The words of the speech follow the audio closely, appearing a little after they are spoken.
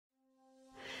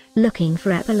Looking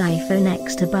for Apple iPhone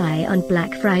X to buy on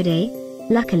Black Friday?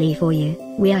 Luckily for you,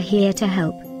 we are here to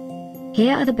help.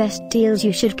 Here are the best deals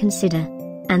you should consider.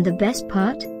 And the best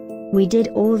part? We did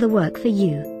all the work for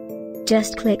you.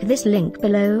 Just click this link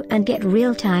below and get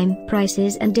real-time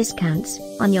prices and discounts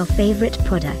on your favorite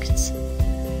products.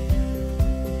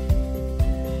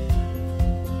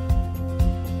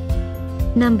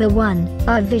 Number 1,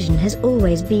 our vision has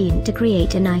always been to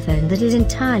create an iPhone that is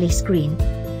entirely screen.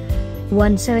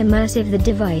 One so immersive the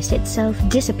device itself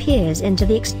disappears into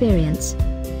the experience.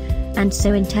 And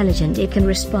so intelligent it can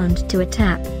respond to a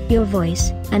tap, your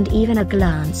voice, and even a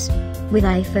glance. With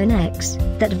iPhone X,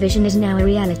 that vision is now a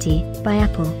reality, by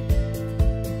Apple.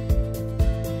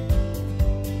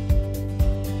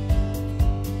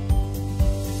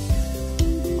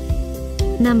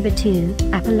 Number 2,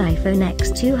 Apple iPhone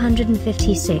X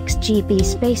 256GB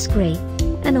Space Gray.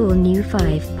 An all-new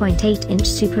 5.8-inch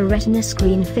Super Retina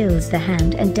screen fills the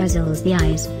hand and dazzles the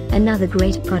eyes, another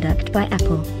great product by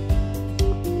Apple.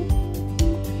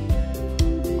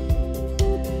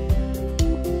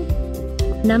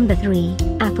 Number 3,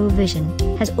 Apple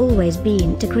Vision has always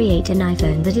been to create an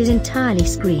iPhone that is entirely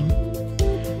screen.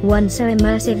 One so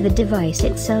immersive the device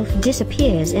itself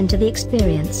disappears into the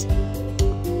experience.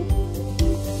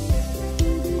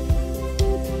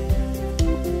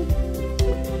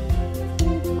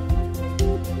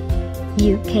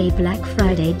 UK Black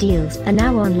Friday deals are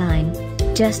now online.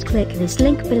 Just click this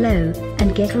link below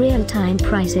and get real-time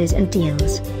prices and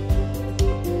deals.